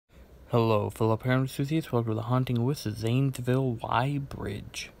Hello, fellow paranormal enthusiasts. Welcome to the Haunting with the Zanesville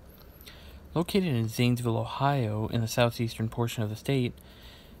Y-Bridge. Located in Zanesville, Ohio, in the southeastern portion of the state,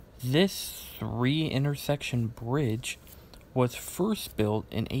 this three-intersection bridge was first built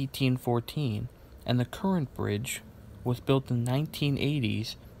in 1814, and the current bridge was built in the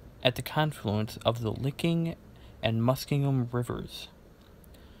 1980s at the confluence of the Licking and Muskingum rivers.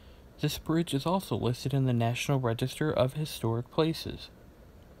 This bridge is also listed in the National Register of Historic Places.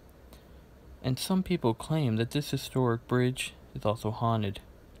 And some people claim that this historic bridge is also haunted.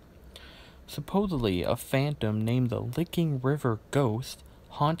 Supposedly, a phantom named the Licking River Ghost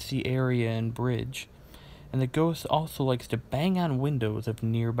haunts the area and bridge, and the ghost also likes to bang on windows of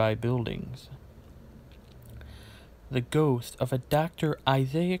nearby buildings. The ghost of a Dr.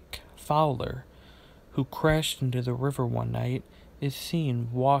 Isaac Fowler, who crashed into the river one night, is seen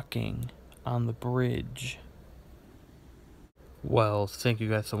walking on the bridge. Well, thank you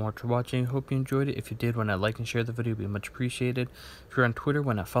guys so much for watching. Hope you enjoyed it. If you did, why not like and share the video? It would be much appreciated. If you're on Twitter,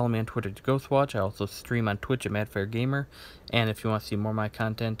 why not follow me on Twitter to Ghostwatch. I also stream on Twitch at MadFairGamer. And if you want to see more of my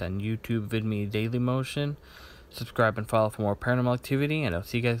content on YouTube, VidMe Daily Motion, subscribe and follow for more paranormal activity. And I'll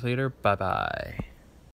see you guys later. Bye-bye.